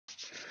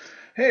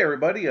Hey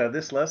everybody,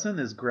 this lesson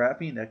is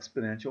graphing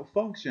exponential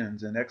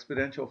functions, and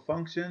exponential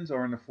functions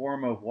are in the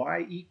form of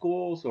y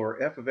equals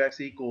or f of x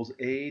equals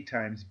a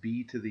times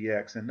b to the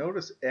x. And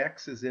notice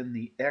x is in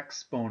the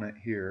exponent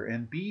here,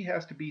 and b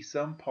has to be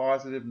some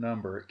positive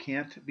number. It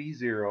can't be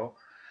 0,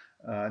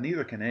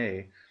 neither can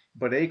a,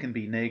 but a can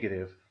be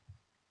negative.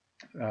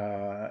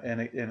 And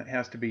it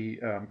has to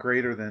be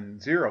greater than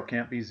 0. It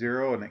can't be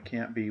 0 and it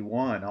can't be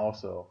 1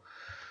 also.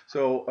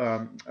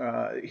 So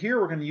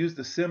here we're going to use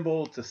the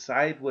symbol. It's a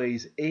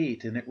sideways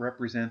 8, and it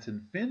represents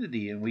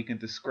infinity. And we can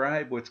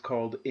describe what's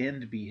called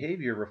end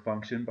behavior of a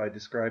function by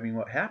describing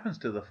what happens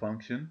to the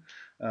function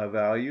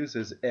values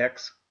as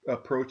x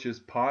approaches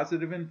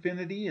positive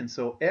infinity. And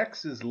so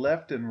x is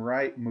left and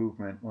right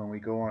movement when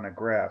we go on a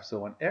graph. So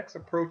when x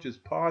approaches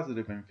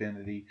positive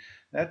infinity,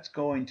 that's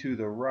going to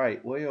the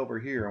right, way over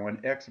here. And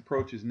when x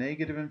approaches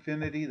negative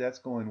infinity, that's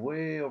going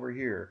way over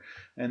here.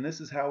 And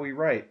this is how we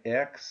write: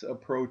 x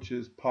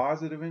approaches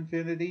positive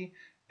infinity,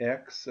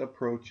 x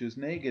approaches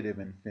negative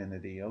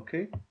infinity,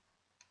 okay?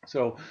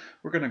 So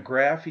we're going to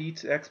graph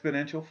each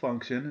exponential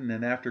function, and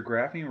then after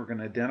graphing, we're going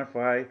to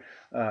identify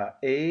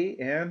a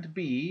and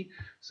b.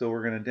 So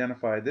we're going to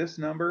identify this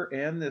number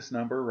and this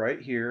number right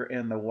here,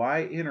 and the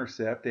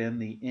y-intercept and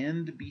the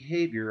end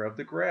behavior of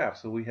the graph.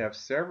 So we have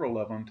several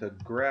of them to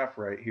graph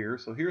right here.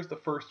 So here's the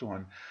first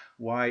one: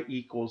 y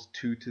equals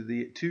 2 to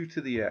the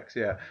x.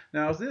 Yeah.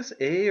 Now is this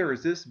a or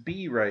is this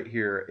b right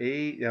here?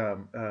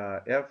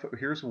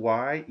 Here's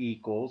y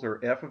equals,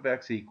 or f of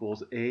x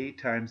equals, a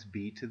times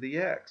b to the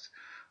x.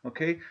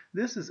 Okay,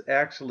 this is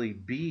actually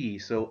b,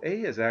 so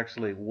a is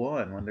actually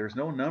 1. When there's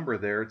no number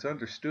there, it's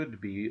understood to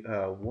be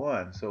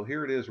 1. So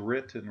here it is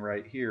written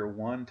right here,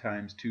 1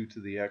 times 2 to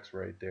the x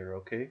right there,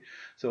 okay?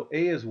 So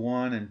a is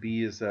 1 and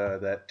b is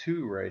that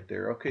 2 right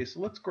there. Okay,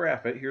 so let's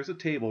graph it. Here's a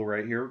table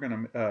right here. We're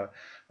going to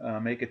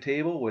make a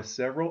table with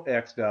several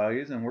x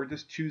values, and we're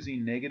just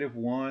choosing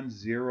 -1,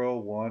 0,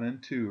 1,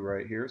 and 2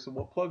 right here. So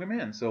we'll plug them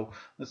in. So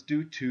let's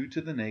do 2 to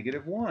the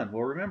 -1.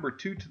 Well, remember,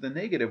 2 to the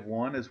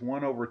 -1 is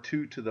 1 over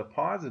 2 to the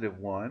 +1.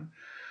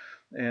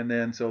 And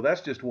then, so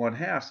that's just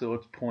 1/2, so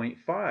it's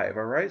 0.5.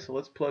 All right, so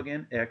let's plug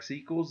in x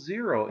equals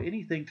 0.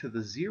 Anything to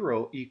the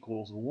 0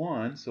 equals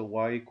 1, so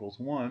y equals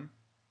 1.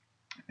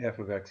 F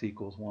of x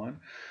equals 1.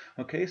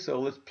 Okay, so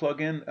let's plug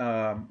in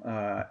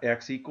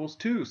x equals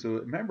 2. So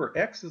remember,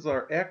 x is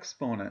our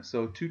exponent.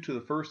 So 2 to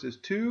the first is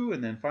 2,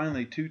 and then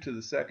finally 2 to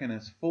the second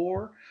is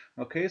 4.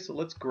 Okay, so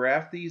let's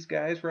graph these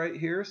guys right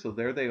here. So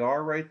there they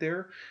are right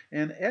there.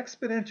 And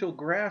exponential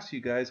graphs,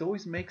 you guys,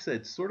 always makes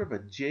a sort of a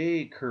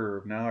J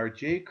curve. Now our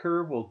J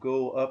curve will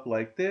go up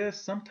like this.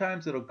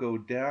 Sometimes it'll go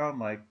down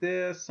like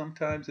this.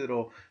 Sometimes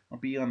it'll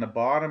be on the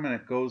bottom and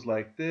it goes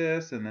like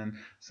this, and then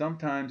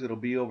sometimes it'll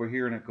be over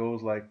here and it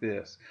goes like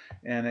this.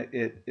 And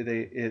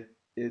it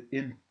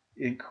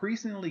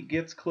increasingly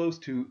gets close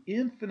to,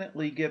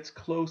 infinitely gets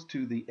close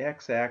to the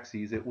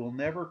x-axis. It will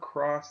never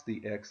cross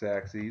the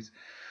x-axis.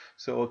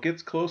 So it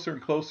gets closer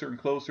and closer and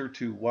closer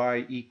to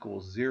y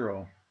equals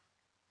 0.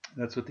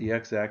 That's what the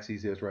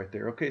x-axis is right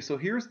there. Okay, so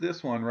here's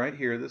this one right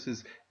here. This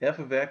is f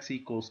of x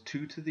equals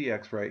 2 to the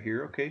x right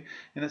here, okay?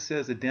 And it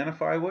says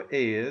identify what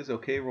a is.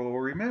 Okay, well,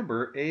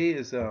 remember, a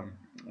is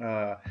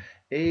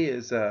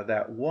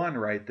that 1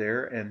 right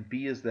there, and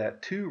b is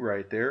that 2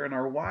 right there, and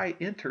our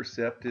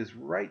y-intercept is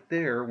right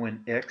there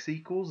when x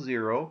equals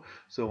 0.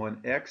 So when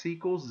x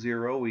equals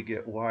 0, we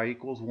get y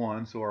equals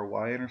 1, so our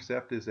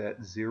y-intercept is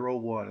at 0,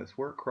 1. It's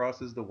where it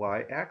crosses the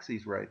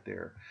y-axis right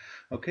there.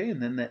 Okay,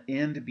 and then the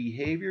end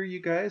behavior,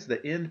 you guys,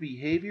 the end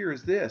behavior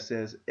is this: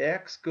 as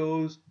x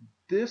goes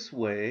this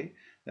way,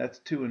 that's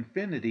to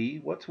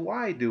infinity, what's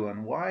y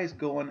doing? Y is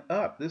going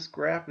up. This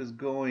graph is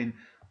going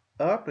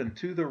up and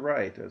to the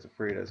right. I was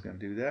afraid I was going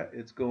to do that.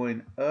 It's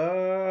going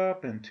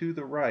up and to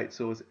the right.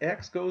 So as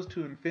x goes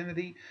to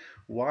infinity,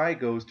 y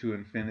goes to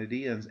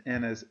infinity,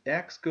 and as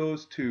x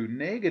goes to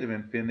negative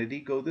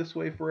infinity, go this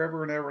way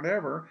forever and ever and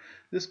ever,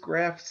 this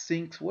graph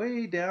sinks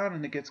way down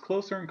and it gets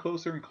closer and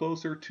closer and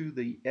closer to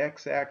the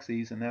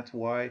x-axis, and that's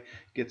why it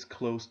gets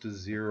close to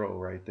 0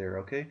 right there,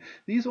 okay?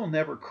 These will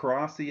never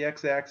cross the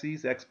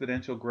x-axis.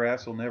 Exponential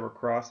graphs will never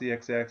cross the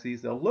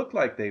x-axis. They'll look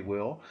like they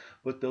will,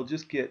 but they'll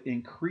just get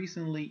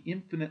increasingly,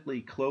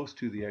 infinitely close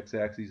to the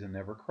x-axis and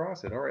never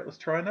cross it. All right, let's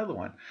try another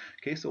one.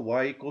 Okay, so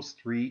y equals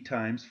 3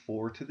 times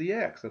 4 to the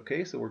x.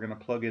 Okay, so we're going to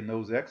plug in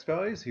those x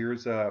values.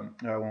 Here's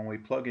when we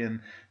plug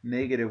in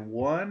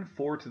 -1,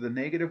 4 to the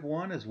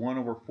 -1 is 1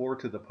 over 4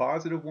 to the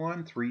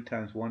 +1. 3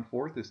 times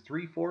 1/4 is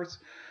 3/4.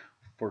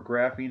 For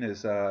graphing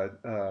is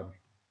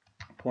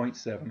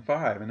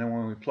 0.75. And then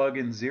when we plug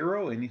in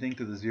 0, anything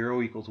to the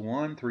 0 equals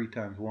 1. 3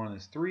 times 1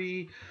 is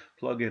 3.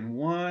 Plug in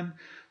 1.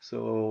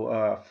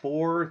 So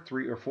 4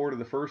 to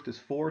the first is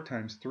 4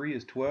 times 3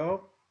 is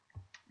 12.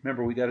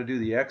 Remember, we got to do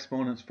the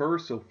exponents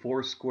first, so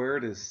 4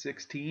 squared is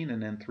 16,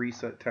 and then 3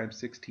 times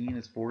 16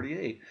 is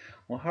 48.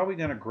 Well, how are we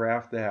going to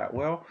graph that?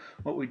 Well,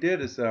 what we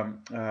did is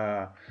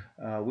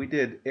we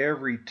did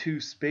every 2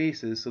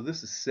 spaces, so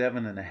this is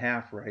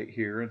 7.5 right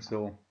here, and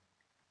so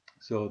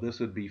this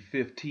would be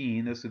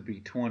 15, this would be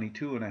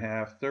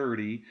 22.5,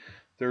 30,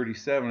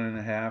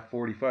 37.5,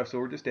 45. So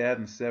we're just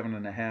adding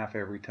 7.5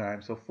 every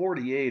time. So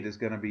 48 is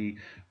going to be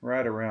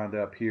right around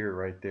up here,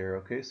 right there.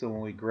 Okay, so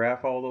when we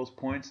graph all those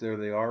points, there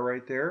they are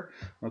right there.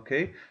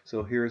 Okay,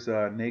 so here's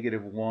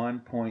negative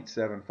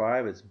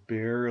 1.75. It's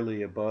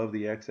barely above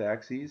the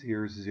x-axis.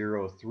 Here's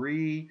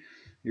 0.3.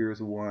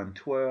 Here's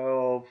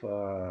 112.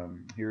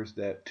 Here's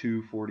that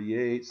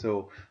 248.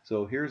 So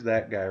here's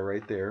that guy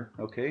right there.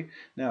 Okay.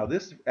 Now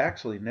this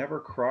actually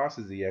never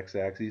crosses the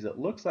x-axis. It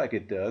looks like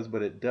it does,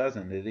 but it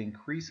doesn't. It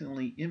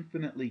increasingly,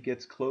 infinitely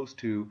gets close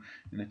to,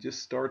 and it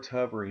just starts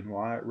hovering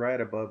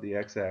right above the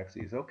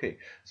x-axis. Okay.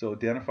 So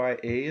identify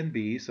A and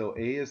B. So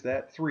A is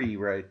that 3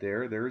 right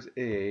there. There's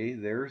A.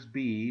 There's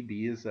B.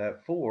 B is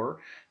that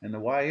 4. And the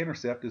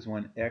y-intercept is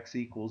when x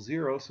equals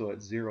 0. So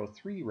it's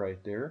 0.3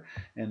 right there.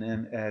 And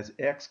then as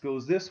x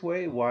goes this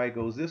way, y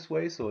goes this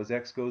way. So as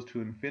x goes to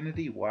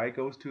infinity, y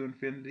goes to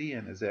infinity.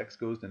 And as x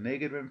goes to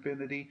negative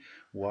infinity,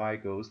 y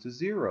goes to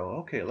 0.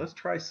 Okay, let's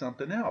try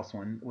something else.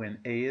 When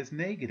a is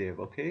negative,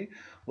 okay,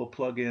 we'll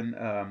plug in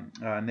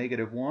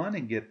negative 1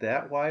 and get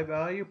that y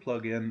value.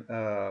 Plug in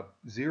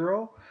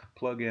 0,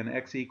 plug in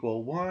x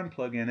equal 1,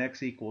 plug in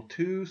x equal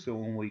 2. So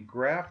when we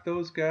graph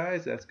those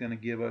guys, that's going to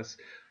give us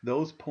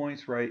those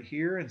points right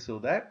here. And so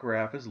that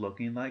graph is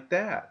looking like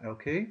that,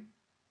 okay?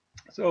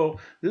 So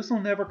this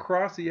will never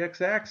cross the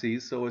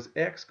x-axis, so as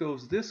x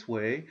goes this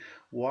way,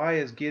 y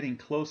is getting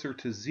closer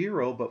to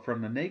 0, but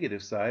from the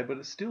negative side, but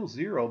it's still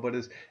 0. But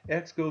as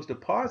x goes to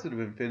positive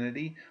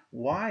infinity,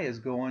 y is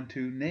going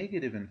to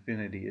negative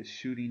infinity. It's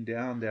shooting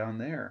down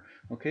there.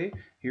 Okay,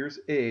 here's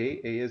A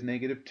is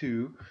negative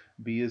 2,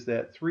 B is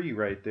that 3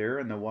 right there,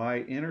 and the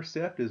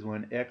y-intercept is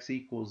when x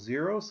equals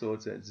 0, so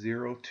it's at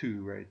 0,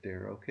 2 right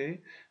there,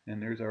 okay?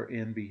 And there's our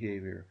end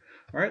behavior.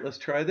 All right, let's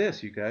try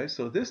this, you guys.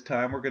 So this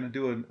time we're going to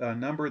do a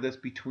number that's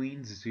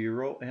between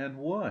 0 and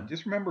 1.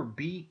 Just remember,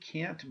 b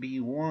can't be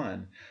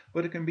 1,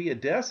 but it can be a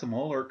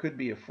decimal or it could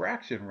be a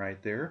fraction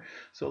right there.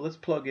 So let's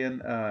plug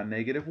in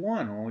negative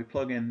 1. When we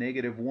plug in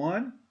negative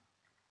 1,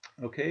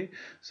 okay,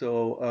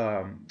 so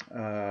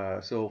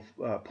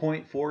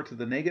 0.4 to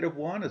the negative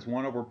 1 is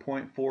 1 over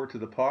 0.4 to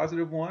the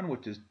positive 1,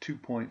 which is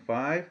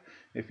 2.5.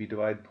 If you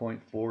divide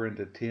 0.4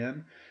 into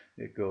 10,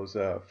 it goes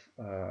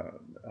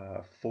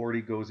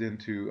 40 goes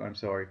into, I'm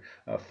sorry,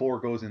 4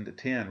 goes into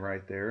 10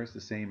 right there. It's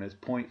the same as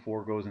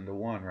 0.4 goes into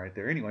 1 right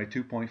there. Anyway,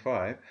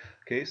 2.5.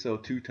 Okay, so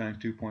 2 times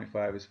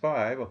 2.5 is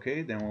 5.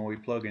 Okay, then when we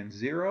plug in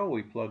 0,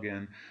 we plug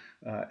in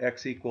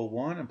x equal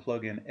 1 and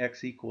plug in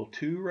x equal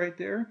 2 right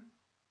there.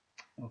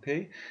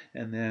 Okay,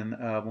 and then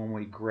when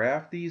we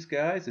graph these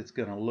guys, it's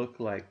going to look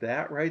like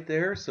that right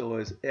there. So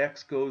as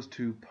x goes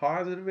to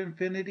positive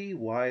infinity,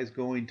 y is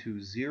going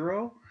to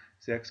 0.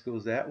 As x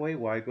goes that way,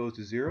 y goes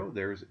to 0.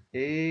 There's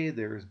A,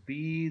 there's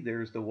B,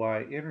 there's the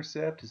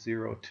y-intercept,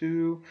 0,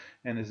 2.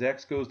 And as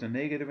x goes to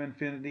negative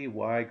infinity,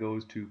 y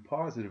goes to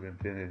positive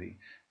infinity.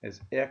 As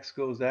x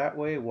goes that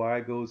way, y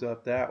goes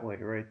up that way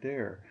right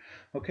there.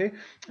 Okay,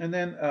 and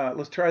then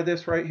let's try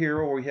this right here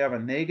where we have a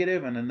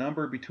negative and a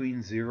number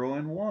between 0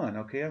 and 1.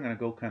 Okay, I'm going to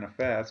go kind of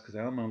fast because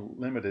I'm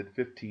limited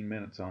 15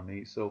 minutes on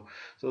these. So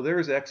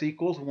there's x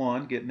equals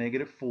 1, get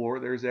negative 4.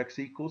 There's x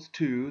equals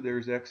 2.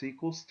 There's x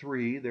equals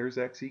 3. There's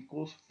x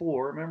equals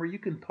 4. Remember, you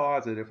can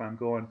pause it if I'm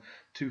going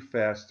too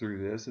fast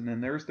through this. And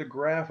then there's the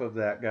graph of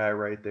that guy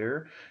right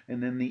there.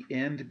 And then the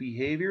end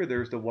behavior,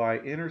 there's the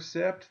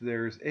y-intercept.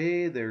 There's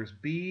A, there's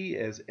B.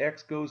 As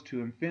x goes to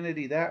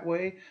infinity that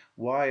way,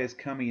 y is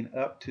coming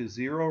up to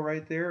 0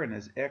 right there, and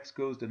as x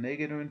goes to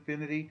negative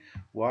infinity,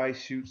 y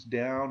shoots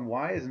down.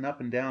 Y is an up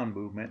and down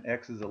movement,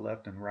 x is a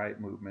left and right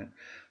movement.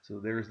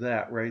 So there's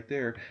that right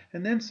there.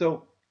 And then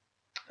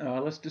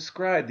let's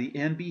describe the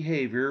end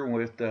behavior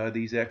with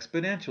these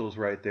exponentials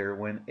right there.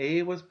 When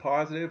a was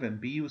positive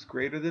and b was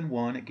greater than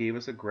 1, it gave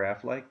us a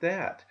graph like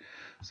that.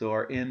 So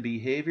our end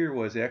behavior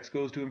was x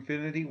goes to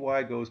infinity,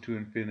 y goes to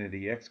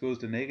infinity. X goes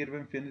to negative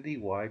infinity,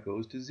 y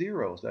goes to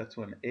 0. So that's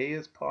when a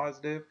is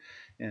positive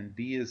and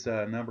b is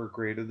a number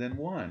greater than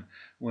 1.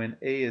 When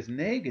a is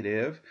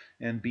negative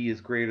and b is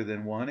greater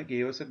than 1, it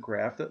gave us a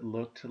graph that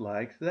looked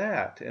like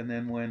that. And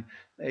then when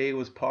a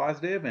was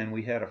positive and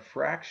we had a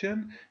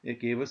fraction,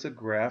 it gave us a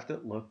graph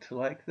that looked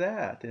like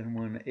that. And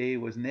when a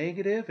was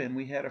negative and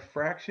we had a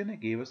fraction, it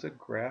gave us a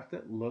graph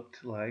that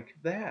looked like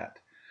that.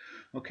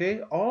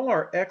 Okay, all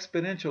our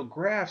exponential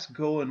graphs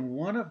go in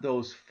one of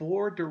those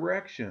 4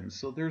 directions.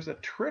 So there's a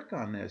trick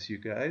on this, you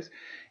guys.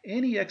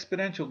 Any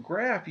exponential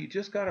graph, you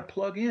just got to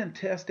plug in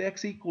test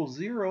x equals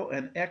 0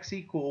 and x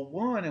equal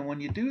 1. And when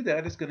you do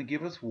that, it's going to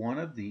give us one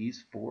of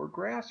these 4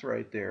 graphs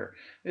right there.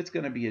 It's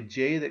going to be a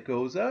J that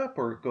goes up,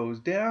 or it goes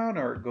down,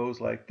 or it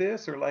goes like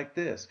this or like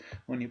this.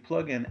 When you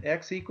plug in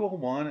x equal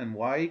 1 and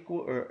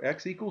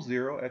x equals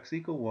 0, x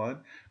equal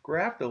 1,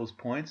 graph those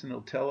points and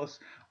it'll tell us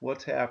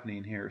what's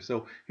happening here.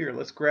 So here,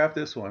 let's graph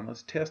this one.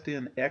 Let's test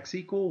in x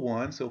equal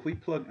 1. So if we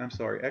plug,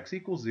 x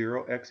equals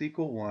 0, x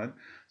equal 1.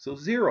 So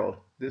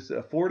 0, this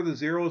 4 to the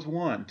 0 is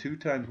 1. 2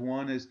 times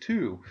 1 is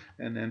 2.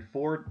 And then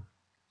 4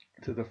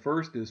 to the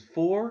first is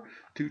 4.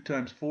 2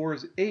 times 4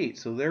 is 8.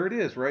 So there it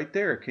is right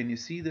there. Can you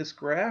see this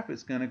graph?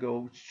 It's going to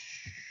go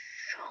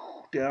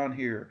down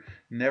here.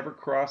 Never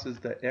crosses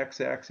the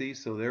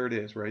x-axis, so there it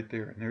is right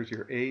there. And there's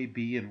your a,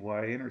 b, and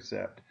y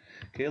intercept.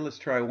 Okay, let's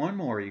try one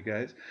more, you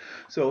guys.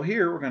 So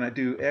here we're going to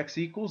do x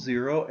equals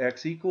 0,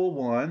 x equal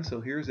 1.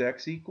 So here's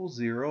x equals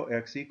 0,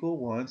 x equal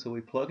 1. So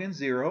we plug in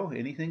 0.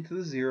 Anything to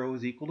the 0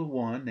 is equal to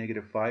 1.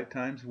 Negative 5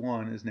 times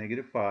 1 is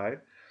negative 5.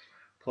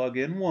 Plug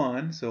in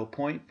 1, so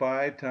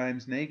 0.5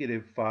 times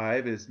negative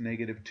 5 is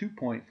negative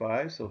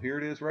 2.5. So here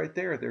it is right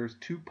there. There's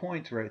 2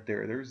 points right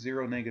there. There's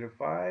 0, negative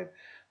 5.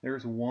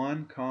 There's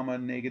 1, comma,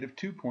 negative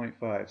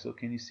 2.5. So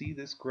can you see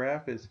this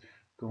graph is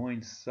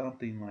going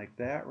something like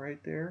that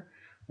right there?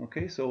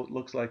 Okay, so it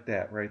looks like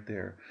that right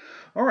there.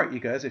 All right, you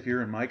guys, if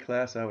you're in my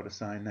class, I would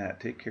assign that.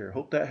 Take care.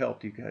 Hope that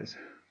helped you guys.